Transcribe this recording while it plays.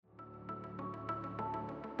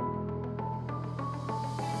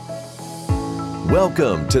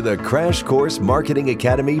Welcome to the Crash Course Marketing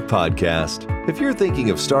Academy podcast. If you're thinking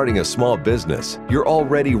of starting a small business, you're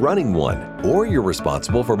already running one, or you're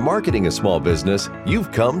responsible for marketing a small business,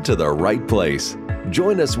 you've come to the right place.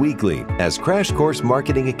 Join us weekly as Crash Course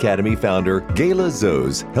Marketing Academy founder Gayla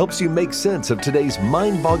Zoes helps you make sense of today's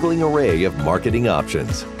mind-boggling array of marketing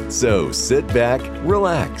options. So sit back,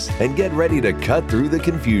 relax, and get ready to cut through the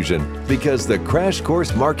confusion because the Crash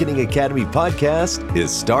Course Marketing Academy podcast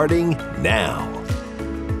is starting now.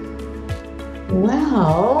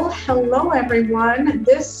 Well, hello everyone.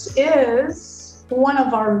 This is one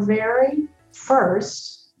of our very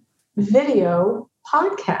first video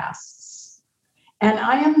podcasts. And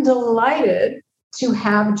I am delighted to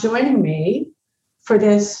have joining me for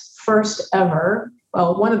this first ever,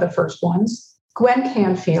 well, one of the first ones, Gwen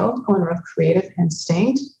Canfield, owner of Creative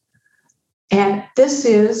Instinct. And this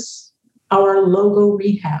is our logo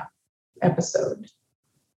rehab episode.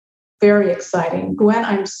 Very exciting. Gwen,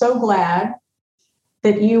 I'm so glad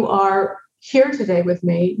that you are here today with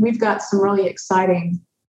me. We've got some really exciting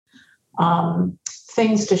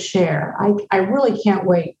things to share. I really can't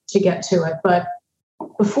wait to get to it. But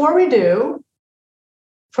before we do,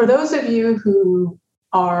 for those of you who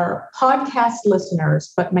are podcast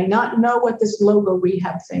listeners but may not know what this logo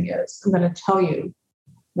rehab thing is, I'm going to tell you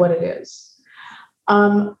what it is.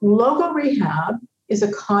 Logo rehab is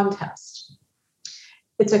a contest.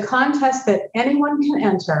 It's a contest that anyone can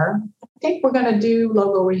enter. I think we're going to do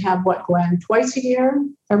logo rehab, Gwen? Twice a year,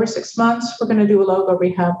 every 6 months, we're going to do a logo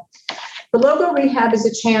rehab. The logo rehab is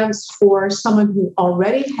a chance for someone who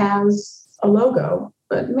already has a logo,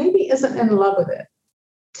 but maybe isn't in love with it,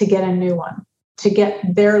 to get a new one, to get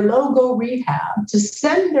their logo rehab, to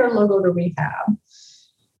send their logo to rehab,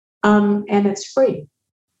 and it's free.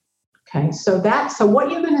 Okay, so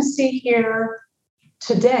what you're going to see here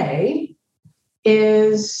today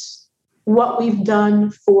is what we've done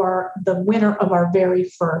for the winner of our very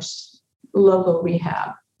first logo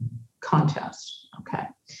rehab contest. Okay.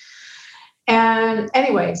 And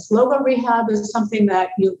anyways, logo rehab is something that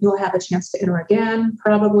you'll have a chance to enter again,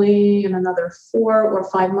 probably in another 4 or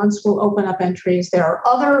 5 months. We'll open up entries. There are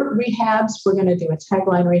other rehabs. We're going to do a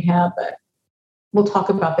tagline rehab, but we'll talk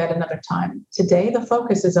about that another time. Today, the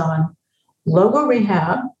focus is on logo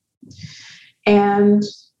rehab and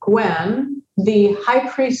Gwen, the high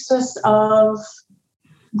priestess of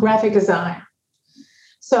graphic design.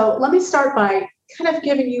 So let me start by kind of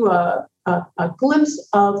giving you a glimpse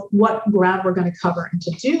of what ground we're going to cover. And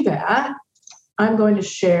to do that, I'm going to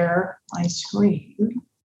share my screen.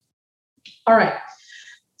 All right.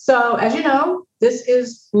 So as you know, this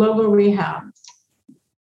is logo rehab.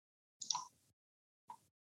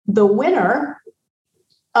 The winner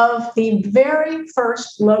of the very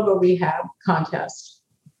first logo rehab contest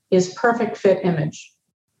is Perfect Fit Image.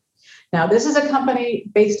 Now, this is a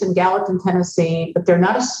company based in Gallatin, Tennessee, but they're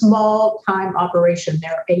not a small-time operation.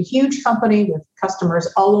 They're a huge company with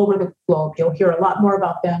customers all over the globe. You'll hear a lot more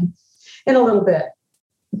about them in a little bit.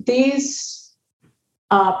 These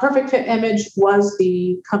Perfect Fit Image was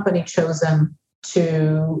the company chosen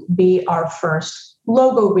to be our first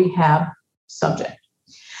logo rehab subject.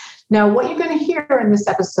 Now, what you're going to hear in this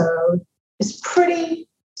episode is pretty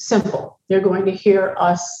simple. You're going to hear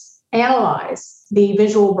us analyze the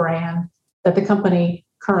visual brand that the company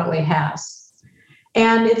currently has.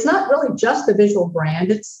 And it's not really just the visual brand,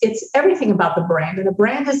 it's everything about the brand. And the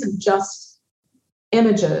brand isn't just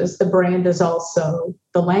images, the brand is also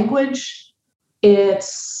the language,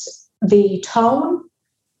 it's the tone,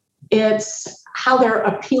 it's how they're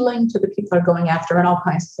appealing to the people they're going after, and all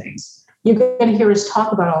kinds of things. You're going to hear us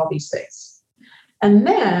talk about all these things. And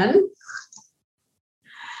then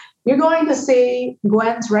you're going to see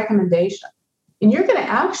Gwen's recommendation, and you're going to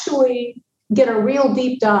actually get a real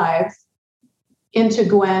deep dive into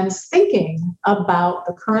Gwen's thinking about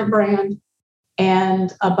the current brand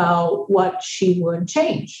and about what she would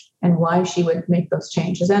change and why she would make those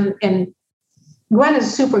changes. And Gwen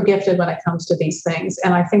is super gifted when it comes to these things,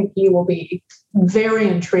 and I think you will be very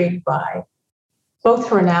intrigued by both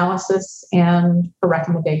her analysis and her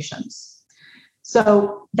recommendations.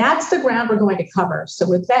 So that's the ground we're going to cover. So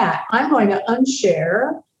with that, I'm going to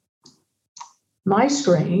unshare my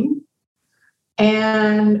screen.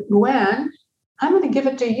 And Gwen, I'm going to give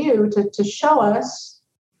it to you to show us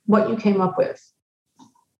what you came up with.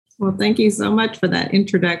 Well, thank you so much for that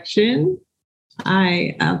introduction.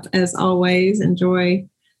 I, as always, enjoy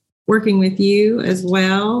working with you as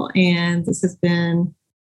well. And this has been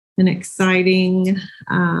an exciting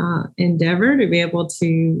endeavor to be able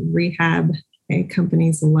to rehab a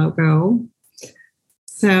company's logo.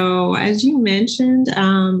 So as you mentioned,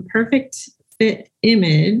 Perfect Fit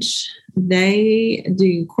Image they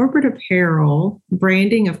do corporate apparel,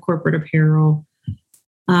 branding of corporate apparel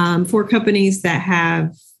for companies that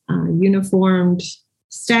have uniformed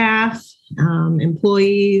staff,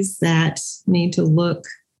 employees that need to look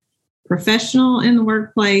professional in the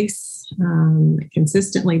workplace,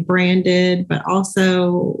 consistently branded, but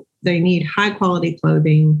also they need high quality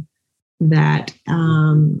clothing that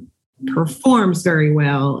performs very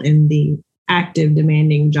well in the active,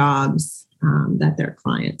 demanding jobs that their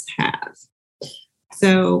clients have.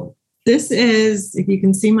 So this is, if you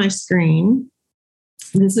can see my screen,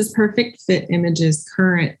 this is Perfect Fit Image's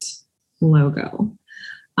current logo.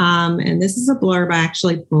 And this is a blurb I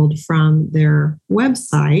actually pulled from their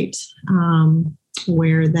website,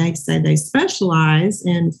 where they say they specialize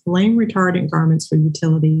in flame retardant garments for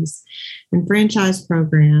utilities and franchise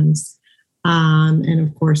programs. And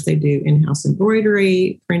of course, they do in-house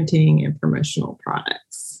embroidery, printing, and promotional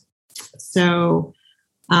products. So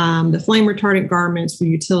the flame retardant garments for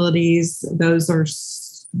utilities, those are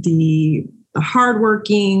the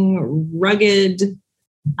hardworking, rugged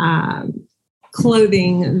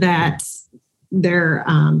clothing that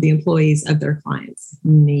the employees of their clients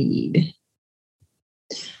need.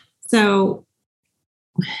 So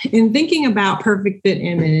in thinking about Perfect Fit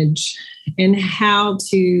Image and how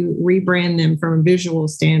to rebrand them from a visual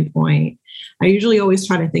standpoint, I usually always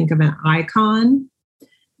try to think of an icon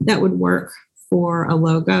that would work for a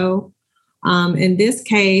logo. In this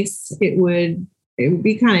case, it would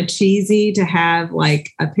be kind of cheesy to have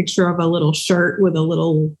like a picture of a little shirt with a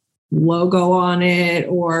little logo on it,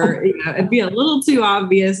 or it'd be a little too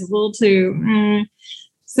obvious, a little too.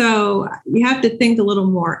 So you have to think a little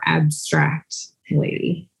more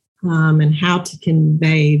abstractly and how to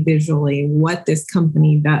convey visually what this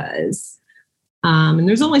company does. And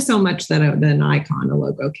there's only so much that an icon, a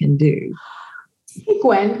logo can do. Hey,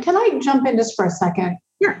 Gwen, can I jump in just for a second?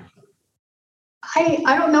 Sure.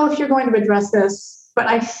 I don't know if you're going to address this, but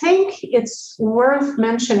I think it's worth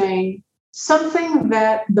mentioning something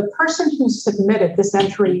that the person who submitted this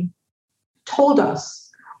entry told us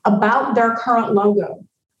about their current logo,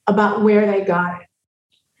 about where they got it.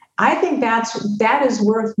 I think that is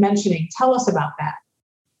worth mentioning. Tell us about that.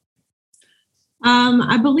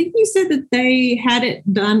 I believe you said that they had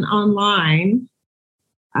it done online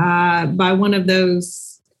by one of those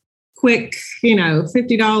quick,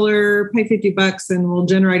 $50, pay $50 and we'll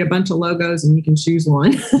generate a bunch of logos and you can choose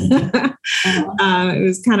one. It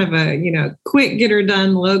was kind of a, quick get her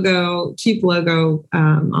done logo, cheap logo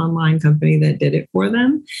online company that did it for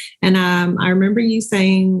them. And I remember you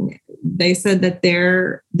saying, they said that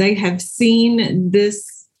they have seen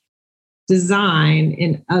this design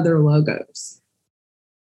in other logos.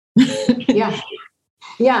 Yeah.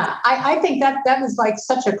 I think that is like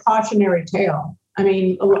such a cautionary tale. I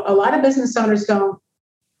mean, a lot of business owners don't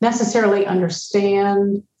necessarily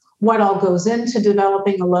understand what all goes into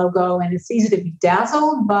developing a logo. And it's easy to be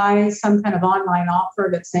dazzled by some kind of online offer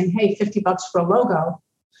that's saying, hey, $50 for a logo.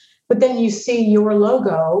 But then you see your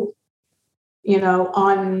logo,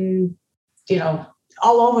 on,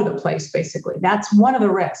 all over the place, basically. That's one of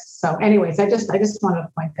the risks. So anyways, I just wanted to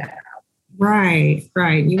point that out. Right.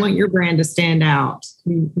 You want your brand to stand out.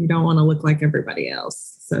 You don't want to look like everybody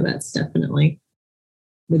else. So that's definitely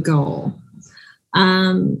the goal.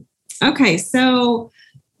 Okay, so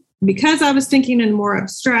because I was thinking in more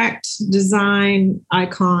abstract design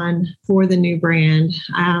icon for the new brand,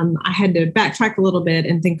 I had to backtrack a little bit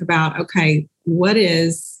and think about, okay, what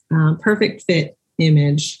is Perfect Fit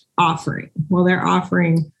Image offering? Well, they're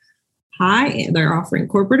offering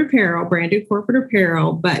corporate apparel, branded corporate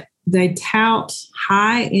apparel, but they tout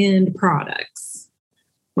high-end products.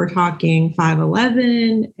 We're talking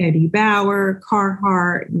 511, Eddie Bauer,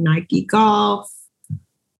 Carhartt, Nike Golf.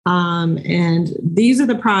 And these are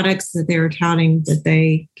the products that they're touting that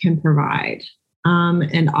they can provide.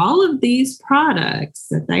 And all of these products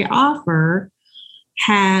that they offer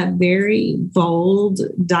have very bold,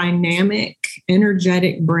 dynamic,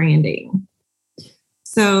 energetic branding.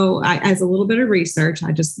 So as a little bit of research,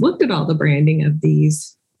 I just looked at all the branding of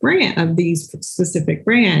these specific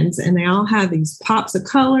brands, and they all have these pops of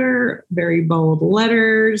color, very bold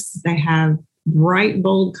letters. They have bright,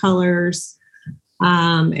 bold colors.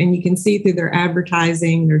 And you can see through their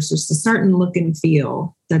advertising, there's just a certain look and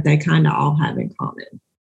feel that they kind of all have in common.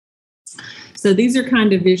 So these are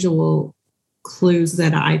kind of visual clues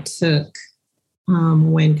that I took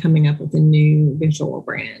when coming up with a new visual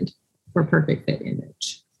brand for Perfect Fit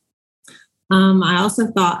Image. I also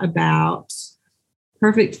thought about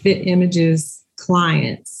Perfect Fit Image's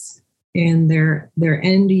clients and their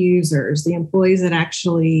end users, the employees that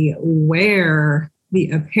actually wear the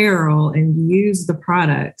apparel and use the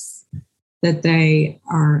products that they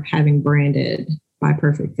are having branded by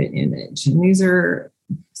Perfect Fit Image. And these are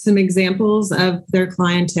some examples of their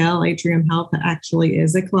clientele. Atrium Health actually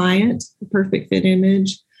is a client, Perfect Fit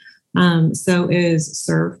Image. So is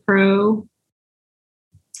Serve Pro.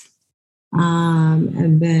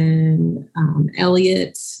 And then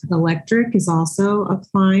Elliott Electric is also a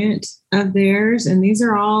client of theirs. And these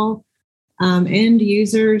are all end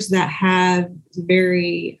users that have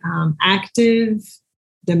very active,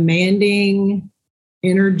 demanding,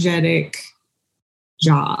 energetic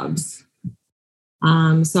jobs.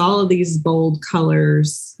 So all of these bold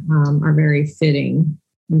colors are very fitting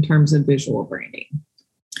in terms of visual branding.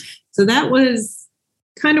 So that was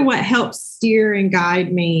kind of what helped steer and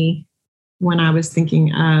guide me when I was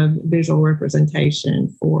thinking of visual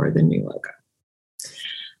representation for the new logo.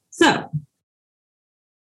 So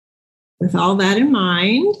with all that in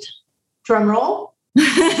mind, drum roll.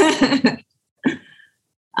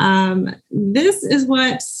 This is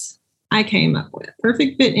what I came up with.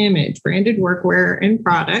 Perfect Fit Image, branded workwear and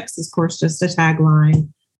products. Of course, just a tagline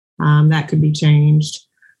that could be changed.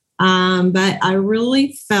 But I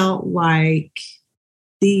really felt like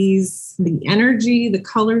the energy, the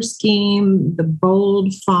color scheme, the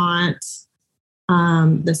bold font,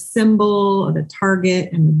 the symbol of the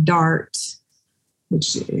target and the dart,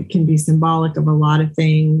 which can be symbolic of a lot of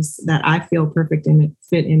things that I feel Perfect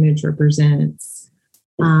Fit Image represents.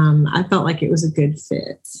 I felt like it was a good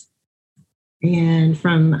fit. And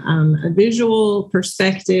from a visual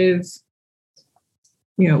perspective,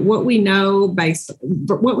 what we know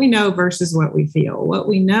versus what we feel. What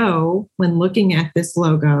we know when looking at this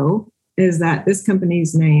logo is that this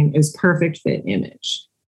company's name is Perfect Fit Image.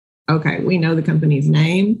 Okay, we know the company's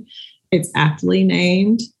name. It's aptly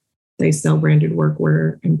named. They sell branded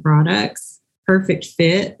workwear and products. Perfect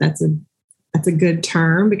fit, that's a good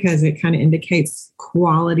term because it kind of indicates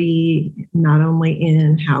quality, not only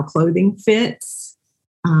in how clothing fits,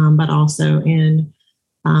 but also in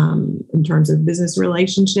terms of business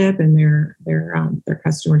relationship and their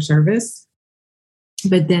customer service.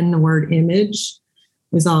 But then the word image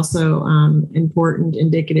is also important,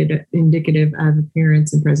 indicative of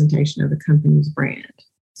appearance and presentation of the company's brand.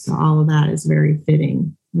 So all of that is very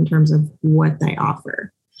fitting in terms of what they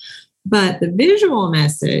offer. But the visual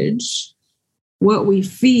message, what we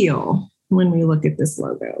feel when we look at this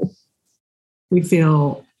logo, we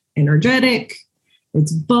feel energetic.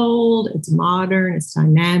 It's bold, it's modern, it's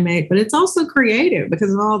dynamic, but it's also creative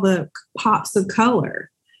because of all the pops of color.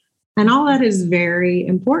 And all that is very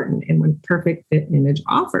important in what Perfect Fit Image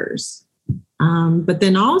offers. But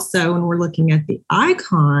then also when we're looking at the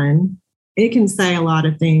icon, it can say a lot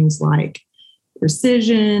of things like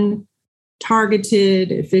precision,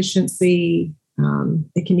 targeted, efficiency.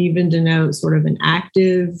 It can even denote sort of an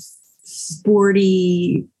active,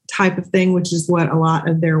 sporty type of thing, which is what a lot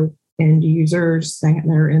of their end users that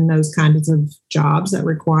are in those kinds of jobs that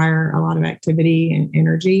require a lot of activity and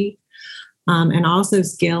energy, and also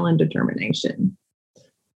skill and determination.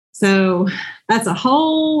 So that's a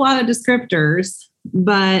whole lot of descriptors,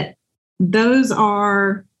 but those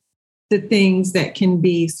are the things that can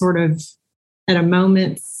be sort of at a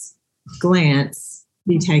moment's glance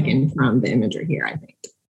be taken from the imagery here, I think.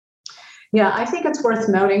 Yeah, I think it's worth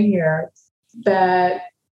noting here that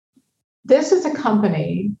this is a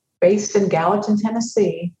company based in Gallatin,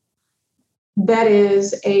 Tennessee, that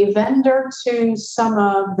is a vendor to some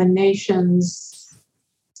of the nation's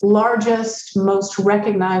largest, most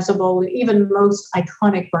recognizable, even most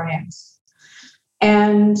iconic brands.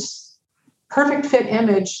 And Perfect Fit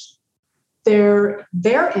Image, their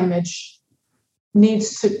image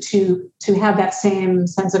needs to have that same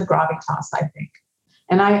sense of gravitas, I think.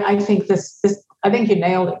 And I think I think you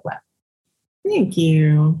nailed it, Gwen. Thank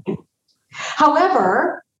you.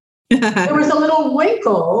 However, there was a little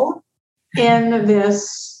wrinkle in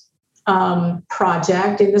this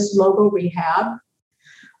project, in this logo rehab.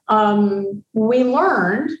 We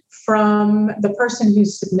learned from the person who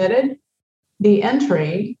submitted the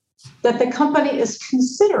entry that the company is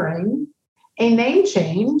considering a name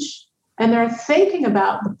change, and they're thinking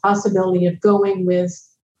about the possibility of going with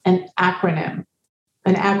an acronym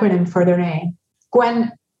for their name.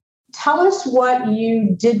 Gwen, tell us what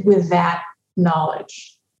you did with that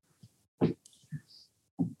knowledge.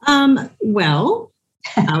 Well,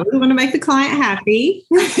 I always want to make the client happy.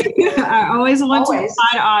 I always want to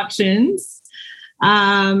provide options.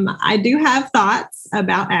 I do have thoughts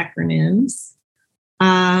about acronyms.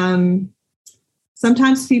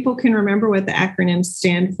 Sometimes people can remember what the acronyms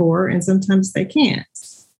stand for, and sometimes they can't.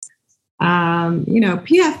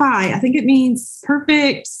 PFI, I think it means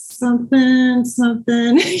perfect something,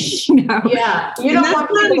 Yeah, you don't want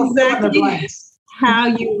people to fill in the blanks. How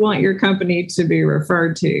you want your company to be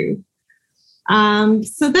referred to.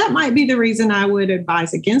 So that might be the reason I would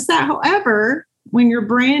advise against that. However, when you're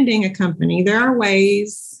branding a company, there are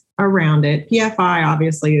ways around it. PFI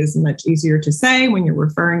obviously is much easier to say when you're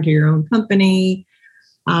referring to your own company.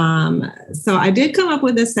 So I did come up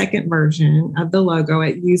with a second version of the logo.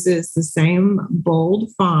 It uses the same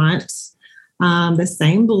bold font, the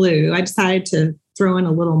same blue. I decided to throw in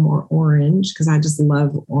a little more orange because I just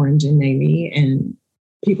love orange and navy, and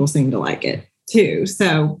people seem to like it too.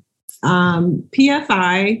 So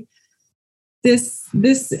PFI,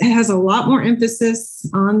 this has a lot more emphasis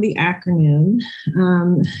on the acronym,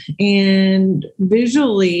 and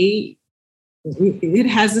visually it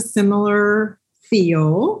has a similar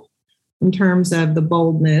feel in terms of the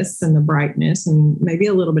boldness and the brightness and maybe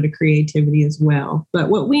a little bit of creativity as well. But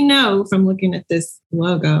what we know from looking at this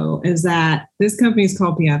logo is that this company is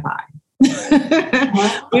called PFI.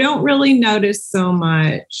 We don't really notice so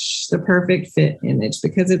much the perfect fit image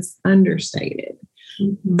because it's understated.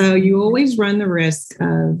 Mm-hmm. So you always run the risk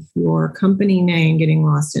of your company name getting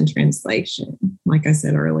lost in translation. Like I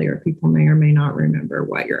said earlier, people may or may not remember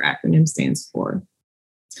what your acronym stands for.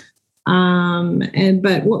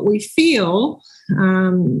 But what we feel,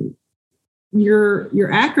 your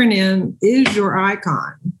acronym is your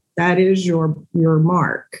icon. That is your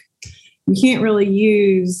mark. You can't really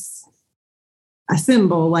use a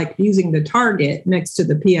symbol like using the target next to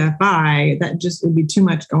the PFI. That just would be too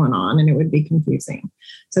much going on and it would be confusing.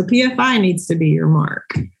 So PFI needs to be your mark.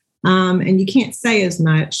 And you can't say as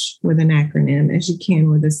much with an acronym as you can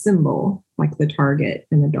with a symbol like the target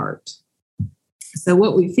and the dart. So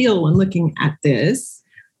what we feel when looking at this,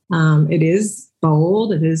 it is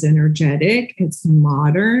bold, it is energetic, it's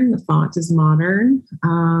modern, the font is modern.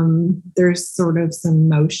 There's sort of some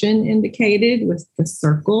motion indicated with the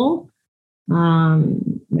circle.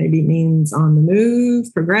 Maybe means on the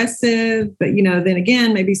move, progressive, but then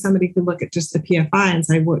again, maybe somebody could look at just the PFI and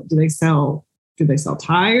say, what do they sell? Do they sell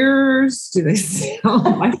tires? Do they sell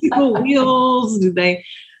bicycle wheels?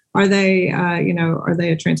 Are they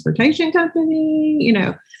a transportation company?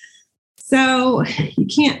 So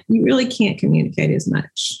you really can't communicate as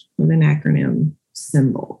much with an acronym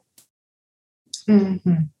symbol.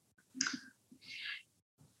 Mm-hmm.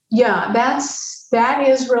 Yeah, that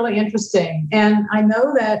is really interesting. And I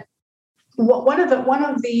know that one of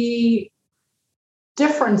the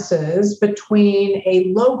differences between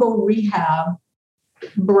a logo rehab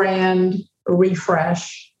brand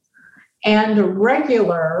refresh and a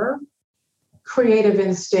regular Creative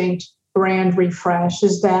Instinct brand refresh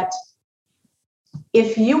is that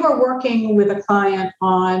if you were working with a client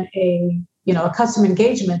on a custom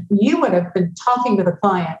engagement, you would have been talking to the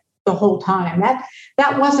client the whole time.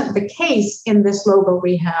 That wasn't the case in this logo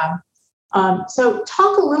rehab. So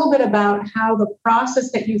talk a little bit about how the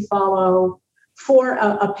process that you follow for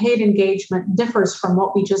a paid engagement differs from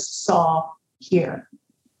what we just saw here.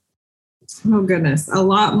 Oh, goodness. A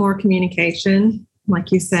lot more communication,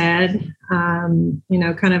 like you said, kind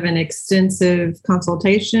of an extensive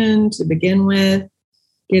consultation to begin with,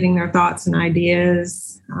 getting their thoughts and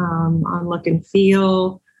ideas on look and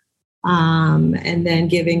feel, and then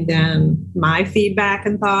giving them my feedback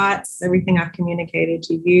and thoughts. Everything I've communicated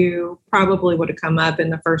to you probably would have come up in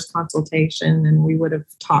the first consultation, and we would have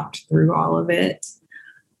talked through all of it.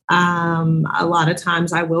 A lot of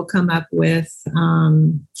times I will come up with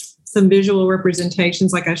some visual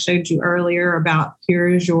representations like I showed you earlier about here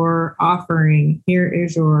is your offering, here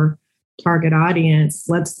is your target audience.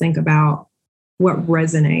 Let's think about what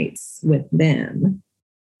resonates with them,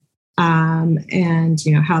 and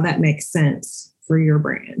how that makes sense for your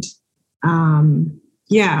brand.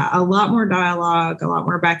 A lot more dialogue, a lot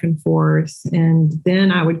more back and forth. And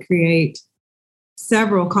then I would create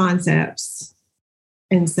several concepts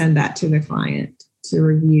and send that to the client to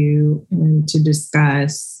review and to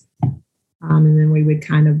discuss. And then we would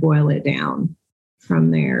kind of boil it down from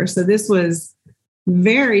there. So this was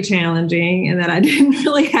very challenging, and that I didn't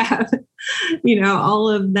really have, all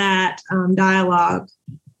of that dialogue.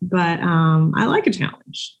 But I like a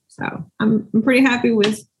challenge, so I'm pretty happy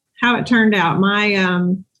with how it turned out.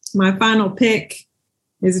 My final pick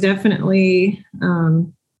is definitely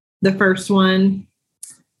the first one,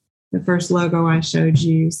 the first logo I showed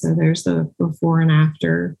you. So there's the before and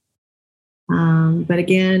after. But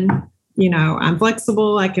again, I'm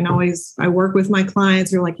flexible. I work with my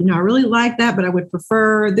clients who are like, I really like that, but I would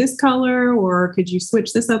prefer this color, or could you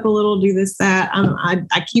switch this up a little, do this, that.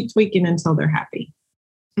 I keep tweaking until they're happy.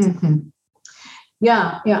 Mm-hmm.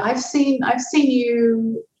 Yeah. I've seen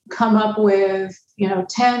you come up with,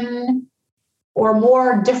 10 or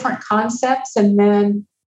more different concepts. And then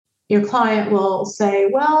your client will say,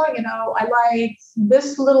 well, I like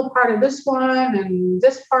this little part of this one and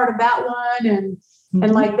this part of that one.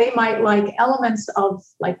 And like they might like elements of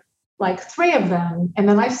like three of them. And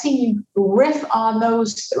then I've seen you riff on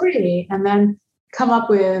those three and then come up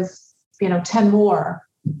with, 10 more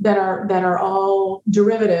that are all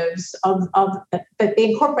derivatives of that they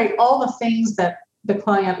incorporate all the things that the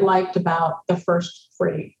client liked about the first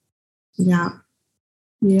three. Yeah.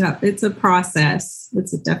 Yeah. It's a process.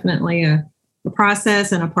 It's definitely a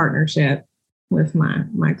process and a partnership with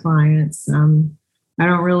my clients. I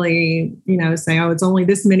don't really, say, oh, it's only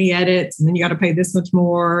this many edits and then you got to pay this much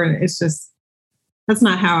more. It's just, that's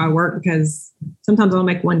not how I work, because sometimes I'll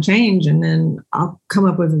make one change and then I'll come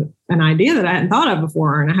up with an idea that I hadn't thought of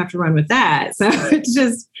before and I have to run with that. So it's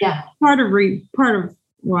just part of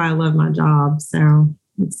why I love my job. So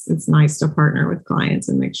it's nice to partner with clients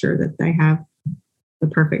and make sure that they have the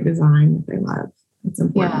perfect design that they love. It's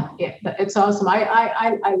important. Yeah, it's awesome.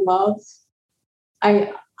 I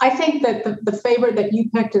think that the favorite that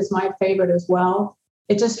you picked is my favorite as well.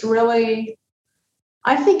 It just really,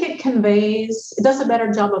 I think it does a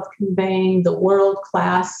better job of conveying the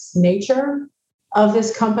world-class nature of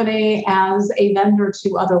this company as a vendor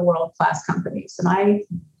to other world-class companies. And I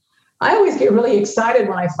always get really excited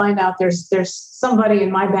when I find out there's somebody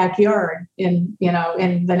in my backyard in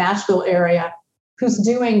the Nashville area who's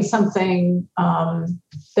doing something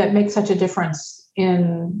that makes such a difference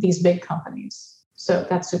in these big companies. So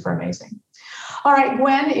that's super amazing. All right,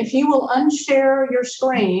 Gwen, if you will unshare your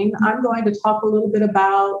screen, I'm going to talk a little bit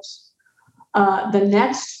about the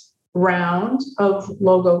next round of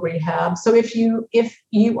logo rehab. So if you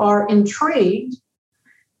are intrigued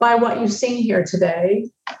by what you've seen here today,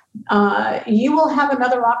 you will have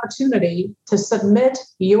another opportunity to submit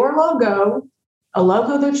your logo, a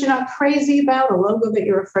logo that you're not crazy about, a logo that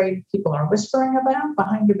you're afraid people are whispering about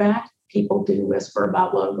behind your back. People do whisper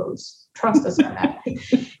about logos. Trust us on that.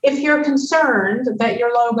 If you're concerned that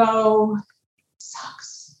your logo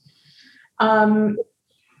sucks, at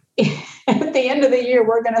the end of the year,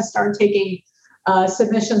 we're going to start taking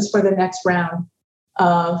submissions for the next round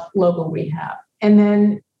of logo rehab. And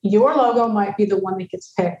then your logo might be the one that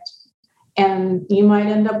gets picked. And you might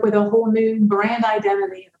end up with a whole new brand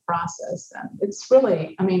identity in the process. And it's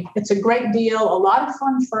really, it's a great deal, a lot of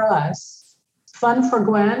fun for us, fun for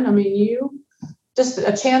Gwen. Just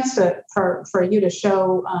a chance for you to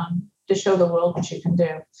show the world what you can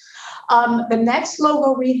do. The next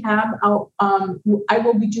logo rehab I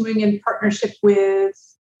will be doing in partnership with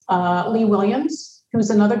Lee Williams, who's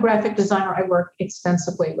another graphic designer I work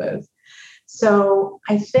extensively with. So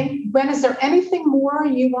I think, Gwen, is there anything more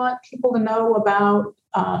you want people to know about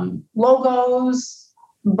logos,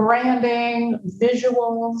 branding,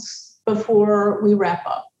 visuals before we wrap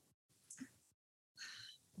up?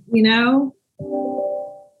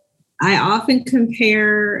 I often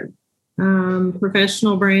compare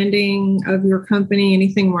professional branding of your company,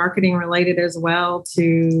 anything marketing related as well,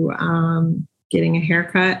 to getting a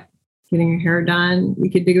haircut, getting your hair done.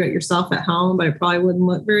 You could do it yourself at home, but it probably wouldn't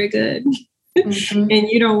look very good. Mm-hmm. And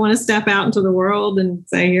you don't want to step out into the world and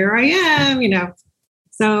say, here I am,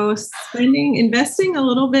 So investing a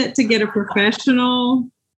little bit to get a professional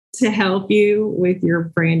to help you with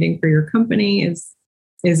your branding for your company is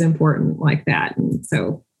important like that. And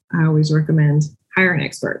so I always recommend hire an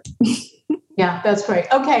expert. Yeah, that's right.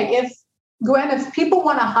 Okay. If people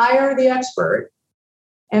want to hire the expert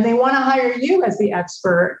and they want to hire you as the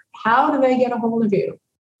expert, how do they get a hold of you?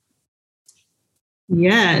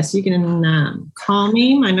 Yes, you can call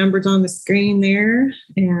me. My number's on the screen there,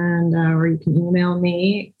 and or you can email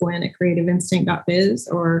me, Gwen@creativeinstinct.biz,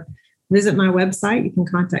 or visit my website. You can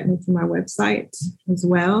contact me through my website as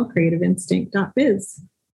well, creativeinstinct.biz.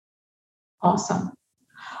 Awesome.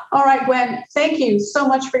 All right, Gwen, thank you so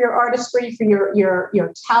much for your artistry, for your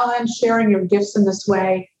talent, sharing your gifts in this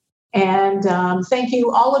way. And thank you,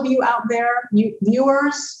 all of you out there, you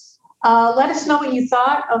viewers. Let us know what you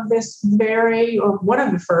thought of this one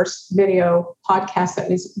of the first video podcasts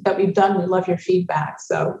that we've done. We love your feedback.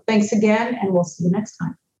 So thanks again, and we'll see you next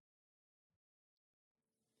time.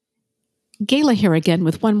 Gayla here again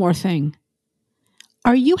with one more thing.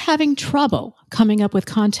 Are you having trouble coming up with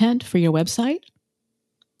content for your website?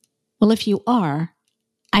 Well, if you are,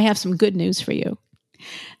 I have some good news for you.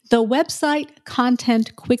 The Website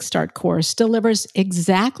Content Quick Start course delivers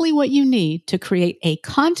exactly what you need to create a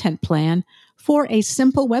content plan for a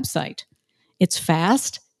simple website. It's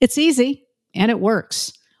fast, it's easy, and it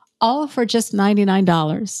works, all for just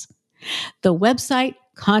 $99. The Website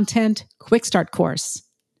Content Quick Start course.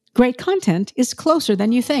 Great content is closer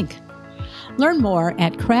than you think. Learn more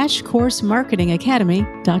at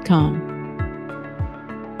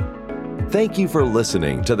crashcoursemarketingacademy.com. Thank you for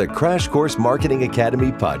listening to the Crash Course Marketing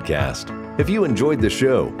Academy podcast. If you enjoyed the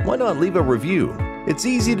show, why not leave a review? It's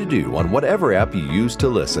easy to do on whatever app you use to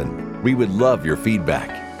listen. We would love your feedback.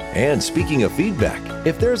 And speaking of feedback,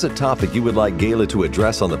 if there's a topic you would like Gayla to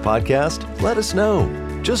address on the podcast, let us know.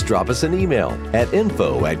 Just drop us an email at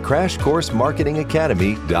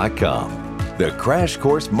info@crashcoursemarketingacademy.com. The Crash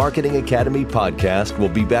Course Marketing Academy podcast will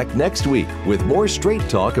be back next week with more straight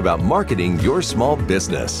talk about marketing your small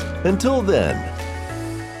business. Until then,